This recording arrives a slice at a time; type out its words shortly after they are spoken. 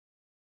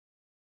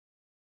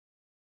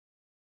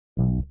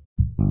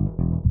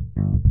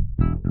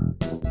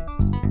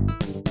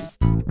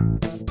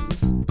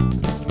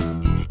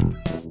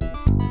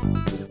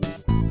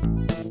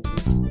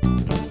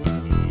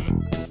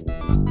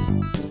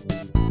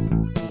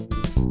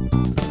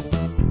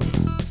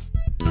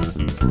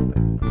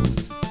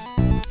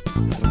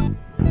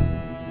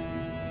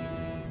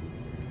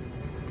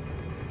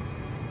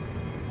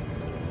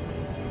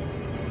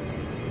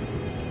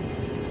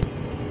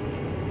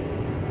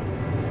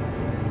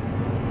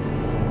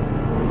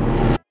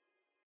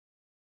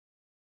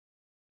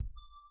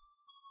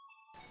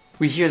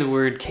We hear the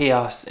word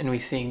chaos and we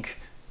think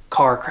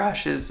car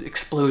crashes,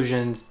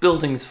 explosions,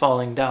 buildings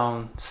falling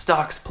down,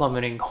 stocks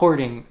plummeting,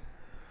 hoarding.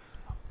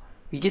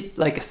 We get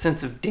like a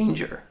sense of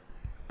danger.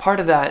 Part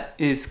of that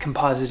is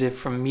composited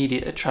from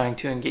media trying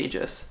to engage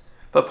us,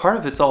 but part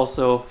of it's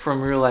also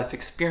from real life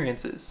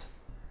experiences.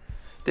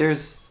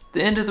 There's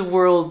the end of the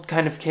world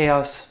kind of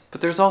chaos,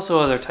 but there's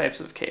also other types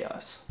of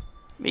chaos.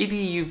 Maybe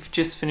you've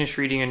just finished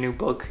reading a new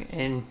book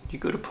and you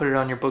go to put it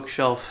on your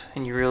bookshelf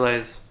and you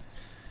realize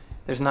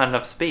there's not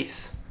enough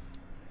space.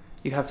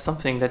 You have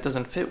something that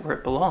doesn't fit where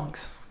it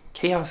belongs.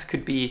 Chaos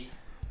could be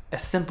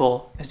as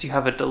simple as you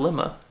have a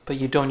dilemma, but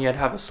you don't yet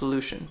have a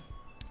solution.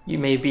 You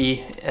may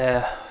be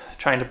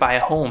trying to buy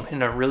a home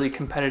in a really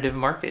competitive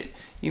market.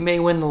 You may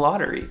win the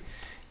lottery.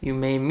 You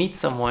may meet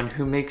someone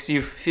who makes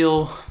you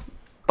feel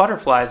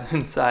butterflies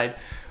inside.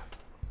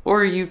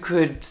 Or you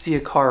could see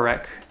a car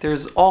wreck.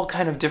 There's all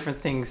kind of different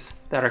things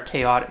that are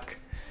chaotic.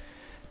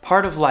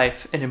 Part of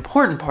life, an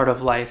important part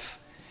of life,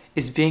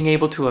 is being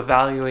able to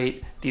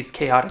evaluate these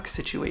chaotic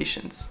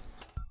situations.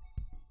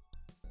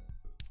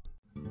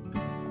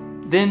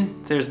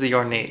 Then there's the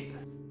ornate.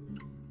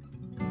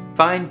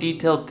 Fine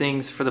detailed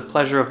things for the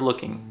pleasure of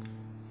looking.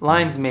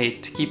 Lines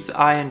made to keep the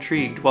eye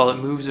intrigued while it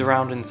moves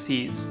around and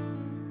sees.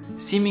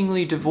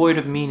 Seemingly devoid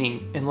of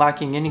meaning and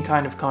lacking any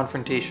kind of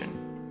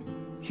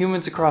confrontation.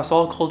 Humans across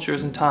all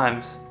cultures and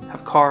times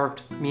have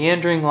carved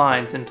meandering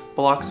lines into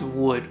blocks of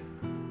wood,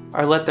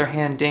 or let their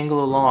hand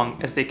dangle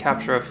along as they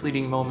capture a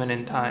fleeting moment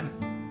in time.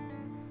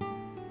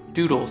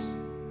 Doodles,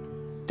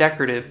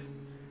 decorative,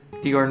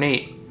 the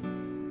ornate.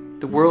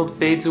 The world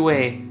fades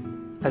away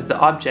as the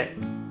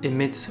object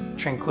emits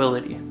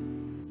tranquility.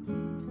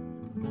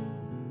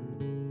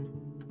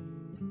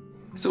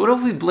 So what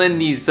if we blend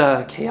these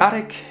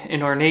chaotic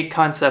and ornate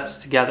concepts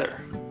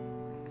together?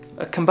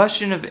 A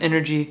combustion of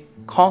energy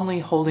calmly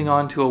holding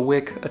on to a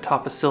wick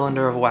atop a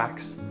cylinder of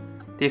wax.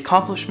 The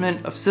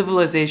accomplishment of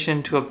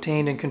civilization to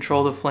obtain and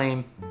control the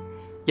flame,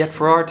 yet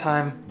for our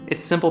time,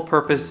 its simple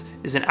purpose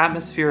is an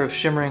atmosphere of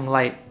shimmering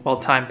light while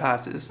time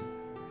passes.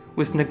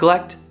 With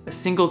neglect, a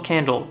single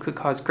candle could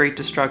cause great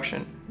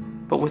destruction,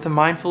 but with a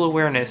mindful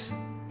awareness,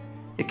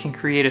 it can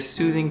create a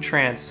soothing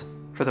trance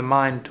for the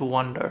mind to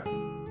wander.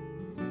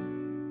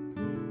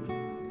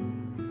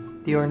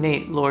 The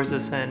ornate lures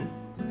us in.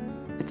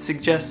 It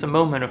suggests a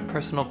moment of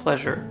personal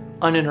pleasure,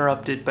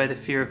 uninterrupted by the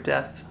fear of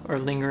death or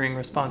lingering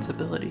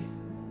responsibility.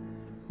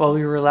 While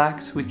we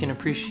relax, we can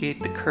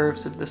appreciate the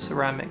curves of the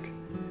ceramic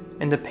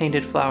and the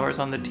painted flowers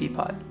on the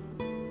teapot.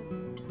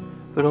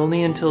 But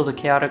only until the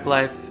chaotic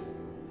life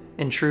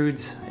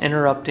intrudes,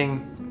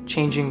 interrupting,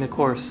 changing the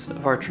course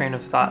of our train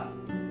of thought.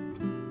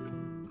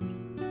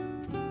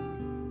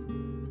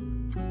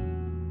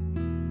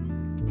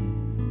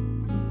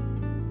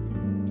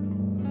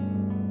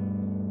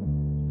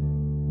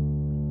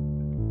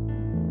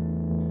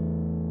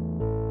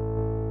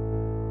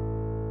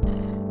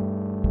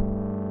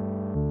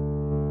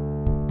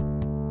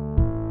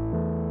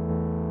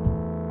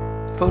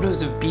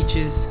 Photos of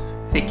beaches,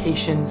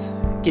 vacations,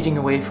 getting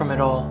away from it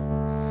all,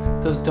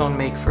 those don't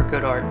make for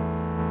good art.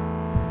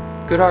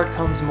 Good art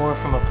comes more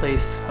from a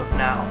place of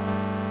now,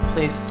 a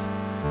place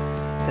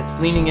that's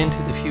leaning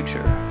into the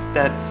future,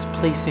 that's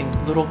placing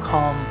little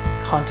calm,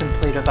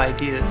 contemplative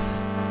ideas,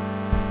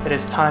 that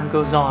as time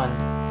goes on,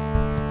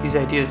 these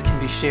ideas can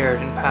be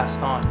shared and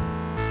passed on.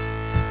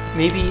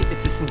 Maybe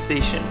it's a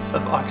sensation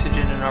of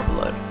oxygen in our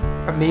blood,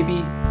 or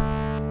maybe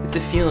it's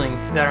a feeling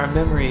that our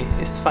memory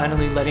is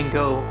finally letting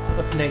go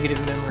of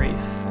negative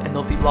memories and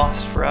they'll be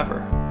lost forever.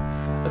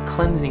 A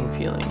cleansing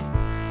feeling.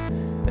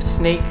 A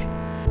snake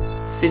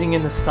sitting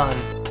in the sun,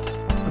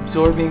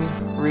 absorbing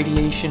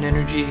radiation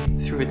energy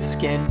through its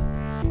skin,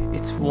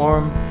 its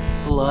warm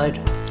blood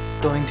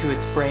going to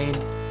its brain.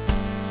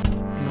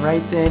 And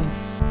right then,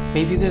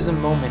 maybe there's a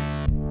moment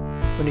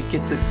when it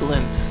gets a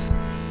glimpse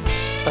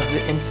of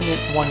the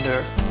infinite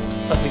wonder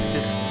of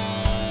existence.